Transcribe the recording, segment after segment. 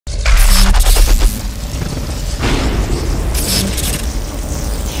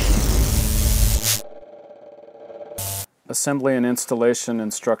Assembly and installation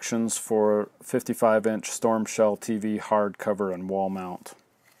instructions for 55-inch Storm Shell TV hardcover and wall mount.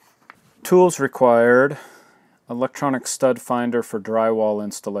 Tools required: electronic stud finder for drywall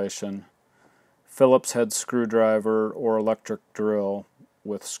installation, Phillips head screwdriver or electric drill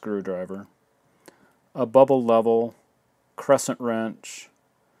with screwdriver, a bubble level, crescent wrench,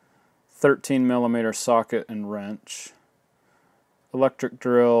 13mm socket and wrench, electric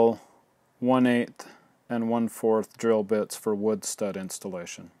drill, 1/8 and 1/4 drill bits for wood stud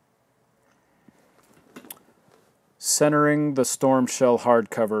installation. Centering the Storm Shell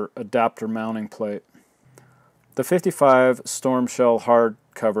hardcover adapter mounting plate. The 55 Storm Shell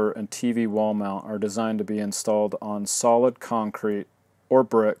hardcover and TV wall mount are designed to be installed on solid concrete or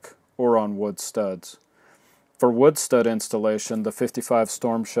brick or on wood studs. For wood stud installation, the 55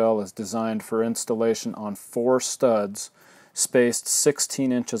 Storm Shell is designed for installation on 4 studs spaced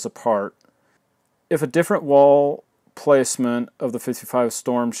 16 inches apart. If a different wall placement of the 55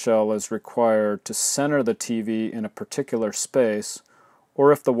 Storm Shell is required to center the TV in a particular space,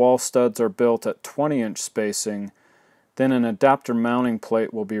 or if the wall studs are built at 20-inch spacing, then an adapter mounting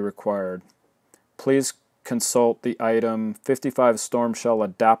plate will be required. Please consult the item 55 Storm Shell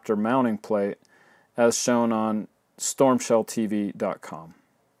adapter mounting plate as shown on stormshelltv.com.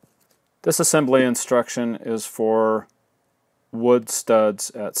 This assembly instruction is for wood studs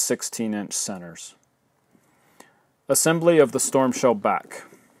at 16-inch centers. Assembly of the Storm Shell back.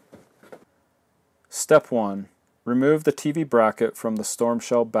 Step 1. Remove the TV bracket from the Storm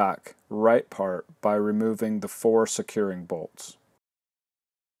Shell back right part by removing the 4 securing bolts.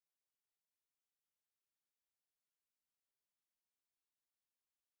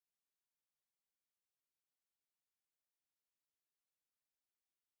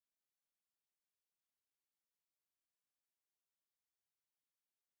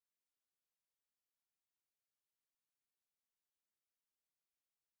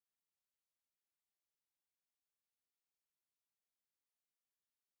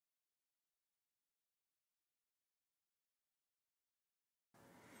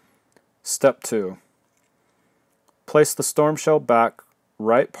 Step 2. Place the Storm Shell back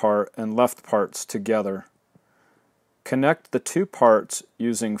right part and left parts together. Connect the 2 parts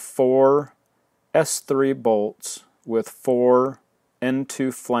using 4 S3 bolts with 4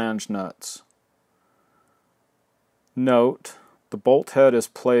 N2 flange nuts. Note, the bolt head is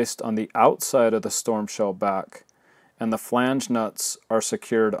placed on the outside of the Storm Shell back and the flange nuts are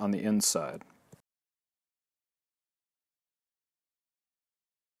secured on the inside.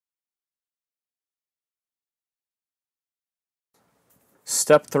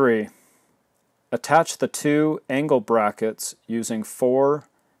 Step 3. Attach the 2 angle brackets using 4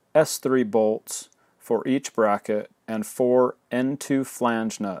 S3 bolts for each bracket and 4 N2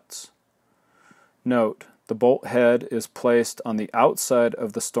 flange nuts. Note, the bolt head is placed on the outside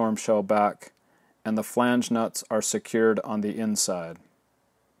of the Storm Shell back and the flange nuts are secured on the inside.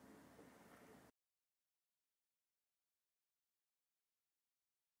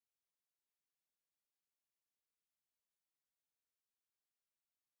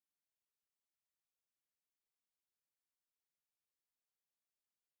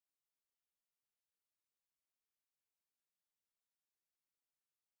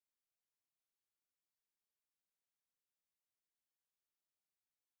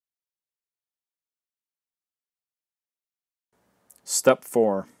 Step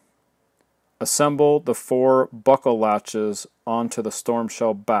 4. Assemble the 4 buckle latches onto the Storm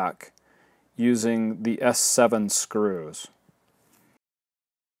Shell back using the S7 screws.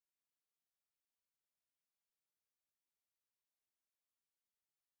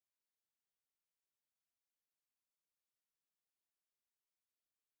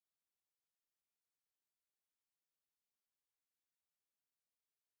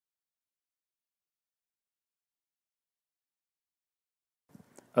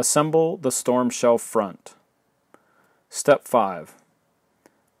 Assemble the Storm Shell front. Step 5.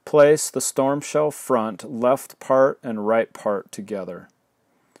 Place the Storm Shell front left part and right part together.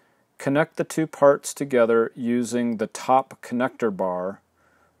 Connect the 2 parts together using the top connector bar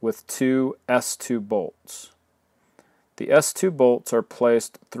with 2 S2 bolts. The S2 bolts are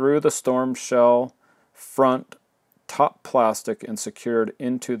placed through the Storm Shell front top plastic and secured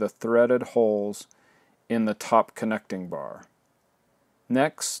into the threaded holes in the top connecting bar.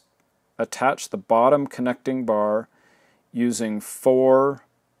 Next, attach the bottom connecting bar using 4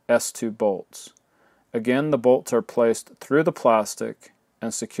 S2 bolts. Again, the bolts are placed through the plastic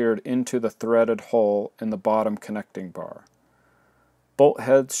and secured into the threaded hole in the bottom connecting bar. Bolt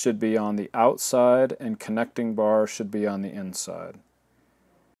heads should be on the outside and connecting bar should be on the inside.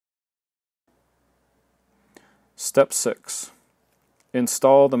 Step 6.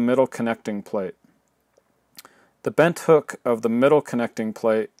 Install the middle connecting plate. The bent hook of the middle connecting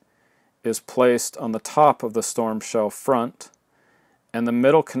plate is placed on the top of the storm shell front, and the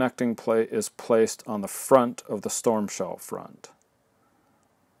middle connecting plate is placed on the front of the storm shell front.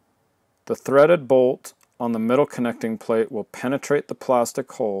 The threaded bolt on the middle connecting plate will penetrate the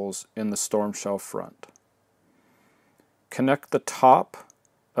plastic holes in the storm shell front. Connect the top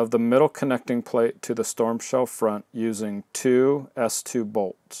of the middle connecting plate to the storm shell front using two S2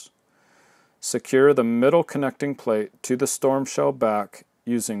 bolts. Secure the middle connecting plate to the storm shell back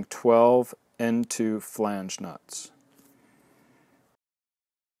using 12 N2 flange nuts.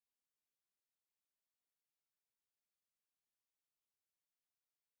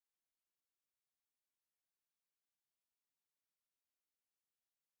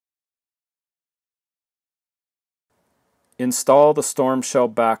 Install the storm shell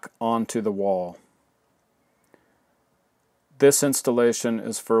back onto the wall. This installation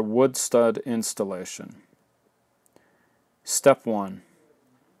is for wood stud installation. Step 1.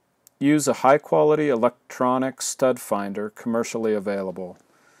 Use a high-quality electronic stud finder commercially available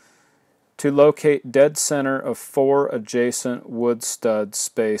to locate dead center of 4 adjacent wood studs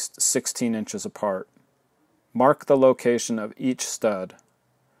spaced 16 inches apart. Mark the location of each stud.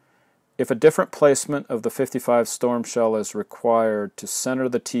 If a different placement of the 55 storm shell is required to center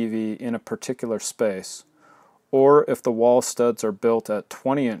the TV in a particular space, or if the wall studs are built at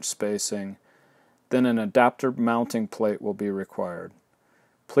 20-inch spacing, then an adapter mounting plate will be required.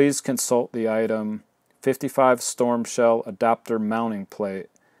 Please consult the item 55 storm shell adapter mounting plate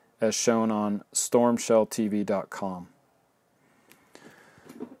as shown on stormshelltv.com.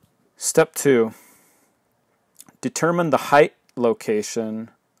 Step 2. Determine the height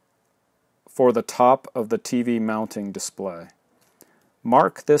location for the top of the TV mounting display.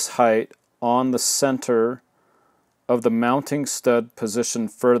 Mark this height on the center of the mounting stud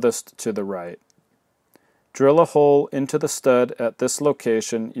positioned furthest to the right. Drill a hole into the stud at this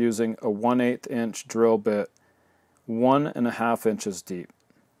location using a 1/8 inch drill bit 1.5 inches deep.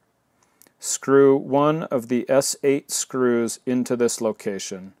 Screw one of the S8 screws into this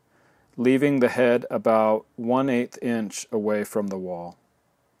location, leaving the head about 1/8 inch away from the wall.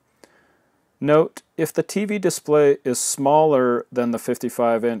 Note, if the TV display is smaller than the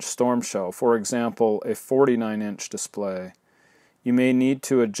 55-inch storm shell, for example a 49-inch display, you may need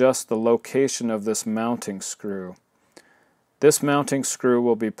to adjust the location of this mounting screw. This mounting screw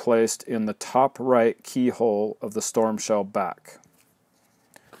will be placed in the top right keyhole of the storm shell back.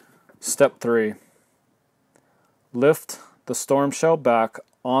 Step 3. Lift the storm shell back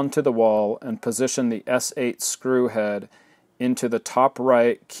onto the wall and position the S8 screw head into the top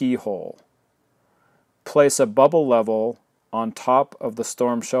right keyhole. Place a bubble level on top of the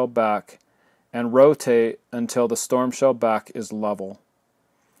storm shell back and rotate until the storm shell back is level.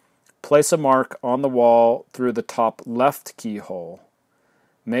 Place a mark on the wall through the top left keyhole.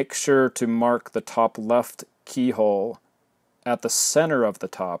 Make sure to mark the top left keyhole at the center of the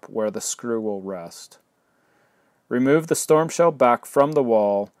top where the screw will rest. Remove the storm shell back from the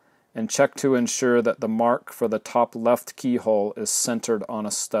wall and check to ensure that the mark for the top left keyhole is centered on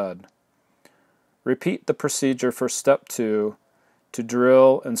a stud. Repeat the procedure for step 2 to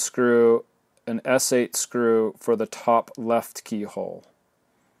drill and screw an S8 screw for the top left keyhole.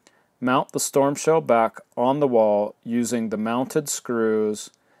 Mount the storm shell back on the wall using the mounted screws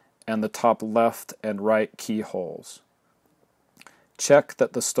and the top left and right keyholes. Check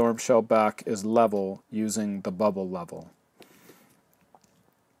that the storm shell back is level using the bubble level.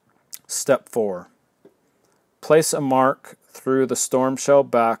 Step 4. Place a mark through the storm shell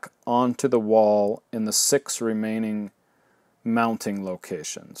back onto the wall in the 6 remaining mounting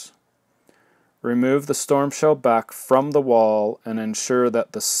locations. Remove the storm shell back from the wall and ensure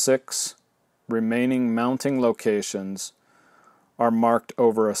that the 6 remaining mounting locations are marked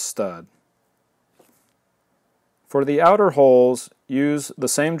over a stud. For the outer holes, use the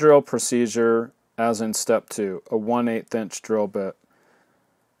same drill procedure as in step 2, a 1/8 inch drill bit.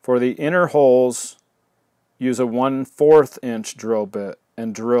 For the inner holes, use a 1/4 inch drill bit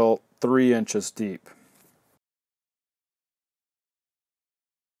and drill 3 inches deep.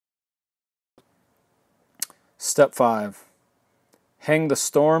 Step 5. Hang the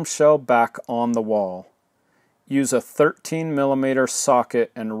storm shell back on the wall. Use a 13mm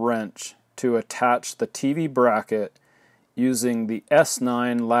socket and wrench to attach the TV bracket using the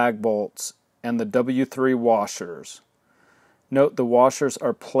S9 lag bolts and the W3 washers. Note the washers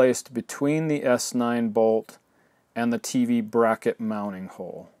are placed between the S9 bolt and the TV bracket mounting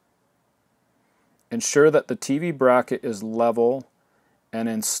hole. Ensure that the TV bracket is level and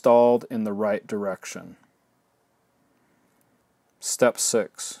installed in the right direction. Step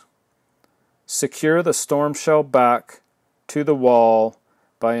 6. Secure the storm shell back to the wall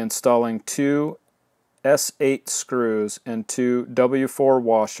by installing 2 S8 screws and 2 W4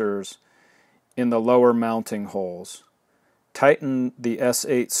 washers in the lower mounting holes. Tighten the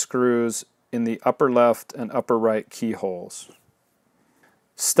S8 screws in the upper left and upper right keyholes.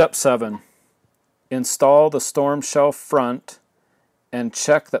 Step 7. Install the storm shell front and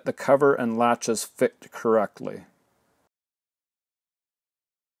check that the cover and latches fit correctly.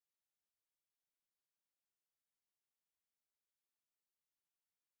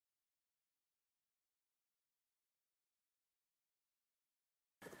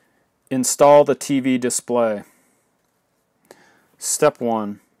 Install the TV display. Step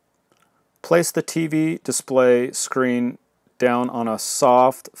 1. Place the TV display screen down on a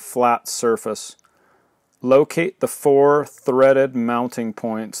soft, flat surface. Locate the 4 threaded mounting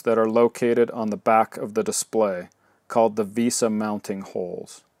points that are located on the back of the display, called the VISA mounting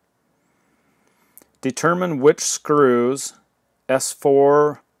holes. Determine which screws,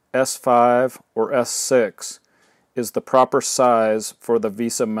 S4, S5, or S6, is the proper size for the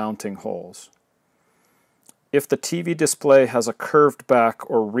VISA mounting holes. If the TV display has a curved back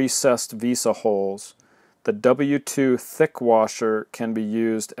or recessed VISA holes, the W2 thick washer can be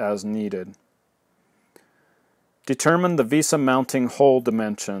used as needed. Determine the VISA mounting hole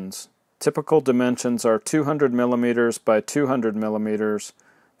dimensions. Typical dimensions are 200 millimeters by 200 millimeters,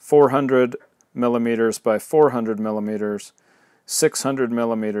 400 millimeters by 400 millimeters, 600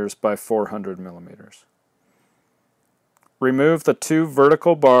 millimeters by 400 millimeters. Remove the 2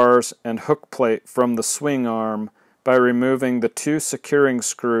 vertical bars and hook plate from the swing arm by removing the 2 securing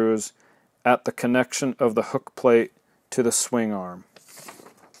screws at the connection of the hook plate to the swing arm.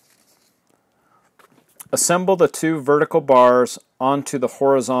 Assemble the 2 vertical bars onto the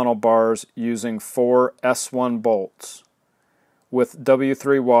horizontal bars using 4 S1 bolts with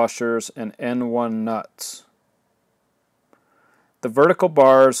W3 washers and N1 nuts. The vertical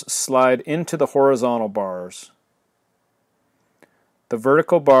bars slide into the horizontal bars. The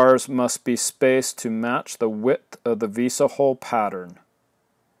vertical bars must be spaced to match the width of the VISA hole pattern,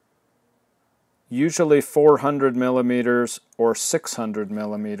 usually 400 millimeters or 600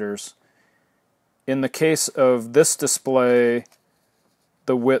 millimeters. In the case of this display,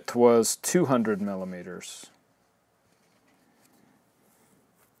 the width was 200 millimeters.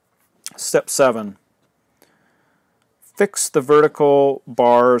 Step 7. Fix the vertical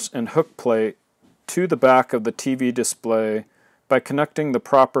bars and hook plate to the back of the TV display by connecting the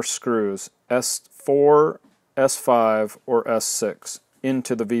proper screws, S4, S5, or S6,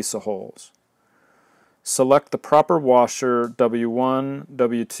 into the VISA holes. Select the proper washer, W1,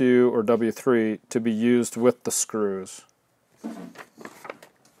 W2, or W3, to be used with the screws.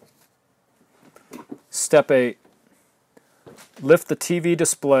 Step 8. Lift the TV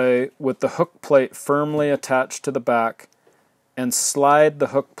display with the hook plate firmly attached to the back and slide the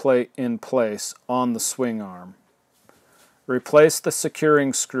hook plate in place on the swing arm. Replace the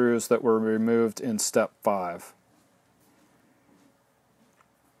securing screws that were removed in Step 5.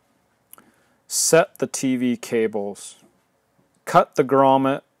 Set the TV cables. Cut the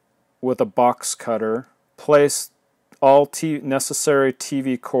grommet with a box cutter. Place all necessary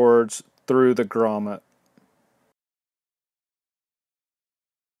TV cords through the grommet.